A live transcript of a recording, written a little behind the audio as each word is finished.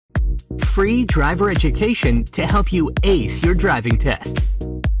Free driver education to help you ace your driving test.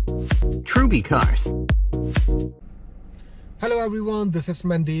 Trubicars. Hello everyone, this is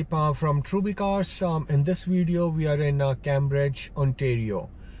Mandeep from Trubicars. In this video, we are in Cambridge, Ontario.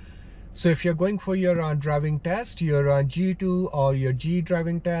 So if you're going for your driving test, your G2 or your G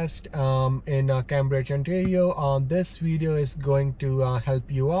driving test in Cambridge, Ontario, this video is going to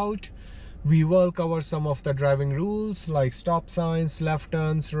help you out. We will cover some of the driving rules like stop signs, left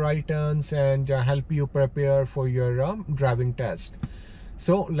turns, right turns, and help you prepare for your driving test.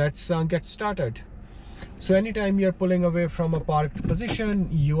 So let's get started. So anytime you're pulling away from a parked position,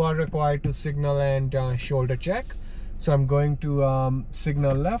 you are required to signal and shoulder check. So I'm going to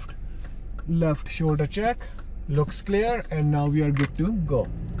signal left shoulder check, looks clear, and now we are good to go.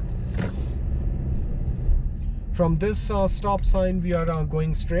 From this stop sign, we are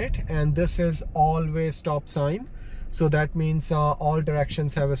going straight, and this is always stop sign. So that means all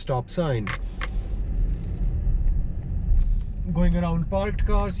directions have a stop sign. Going around parked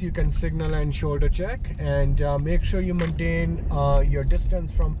cars, you can signal and shoulder check, and make sure you maintain your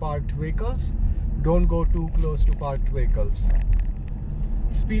distance from parked vehicles. Don't go too close to parked vehicles.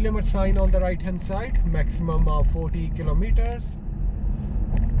 Speed limit sign on the right hand side, maximum 40 kilometers.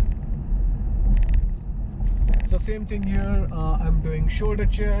 So same thing here, I'm doing shoulder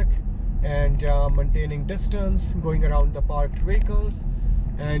check and maintaining distance, going around the parked vehicles,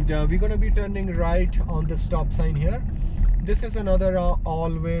 and we're going to be turning right on the stop sign here. This is another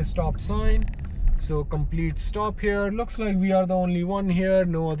always stop sign, so complete stop here. Looks like we are the only one here,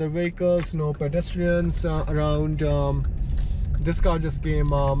 no other vehicles, no pedestrians around. This car just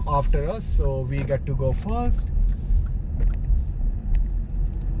came after us, so we get to go first.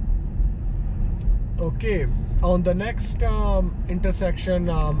 Okay, on the next intersection,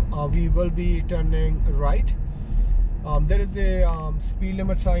 we will be turning right. There is a speed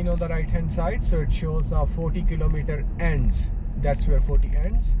limit sign on the right hand side, so it shows 40 kilometer ends. That's where 40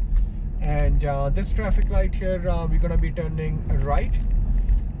 ends. And this traffic light here, we're gonna be turning right.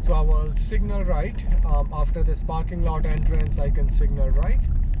 So I will signal right. After this parking lot entrance, I can signal right.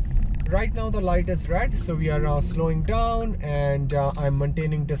 Right now the light is red, so we are slowing down, and I'm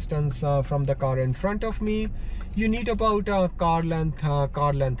maintaining distance from the car in front of me. You need about car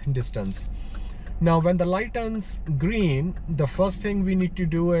length distance. Now when the light turns green, the first thing we need to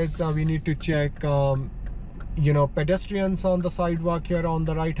do is we need to check pedestrians on the sidewalk here on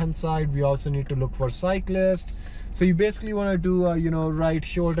the right hand side. We also need to look for cyclists. So you basically want to do right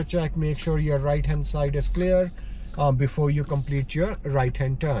shoulder check, make sure your right hand side is clear before you complete your right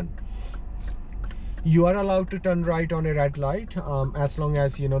hand turn. You are allowed to turn right on a red light as long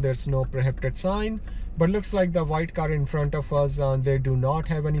as there's no prohibited sign. But looks like the white car in front of us, they do not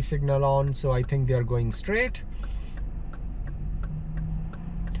have any signal on, so I think they are going straight.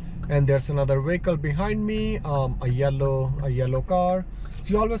 And there's another vehicle behind me, a yellow car.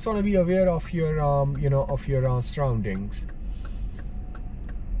 So you always want to be aware of your surroundings.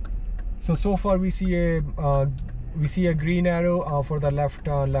 So far we see a green arrow for the left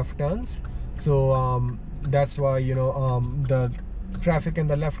turns. So that's why the traffic in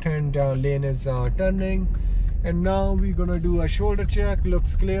the left hand lane is turning. And now we're gonna do a shoulder check.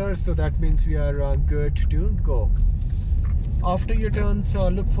 Looks clear, so that means we are good to go. After your turns,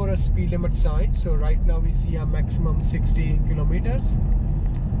 look for a speed limit sign. So right now we see a maximum 60 kilometers.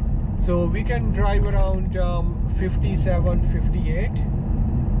 So we can drive around 57, 58.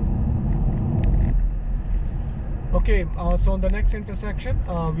 Okay, so on the next intersection,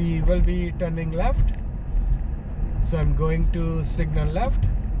 we will be turning left. So I'm going to signal left,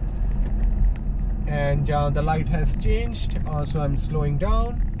 and the light has changed, so I'm slowing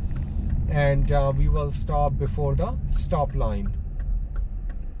down, and we will stop before the stop line.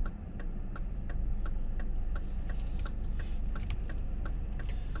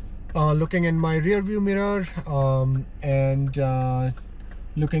 Looking in my rear view mirror and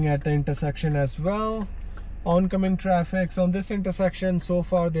looking at the intersection as well. Oncoming traffic. So on this intersection, so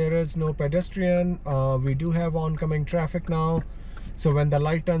far there is no pedestrian. We do have oncoming traffic now. So when the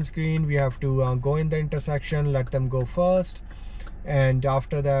light turns green, we have to go in the intersection, let them go first, and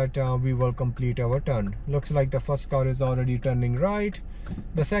after that we will complete our turn. Looks like the first car is already turning right,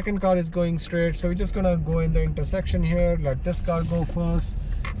 the second car is going straight. So we're just gonna go in the intersection here, let this car go first,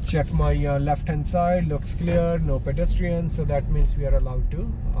 check my left hand side, looks clear, no pedestrians, so that means we are allowed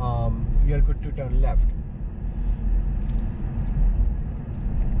to we are good to turn left.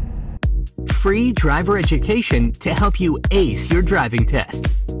 Free driver education to help you ace your driving test.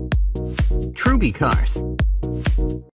 Trubicars.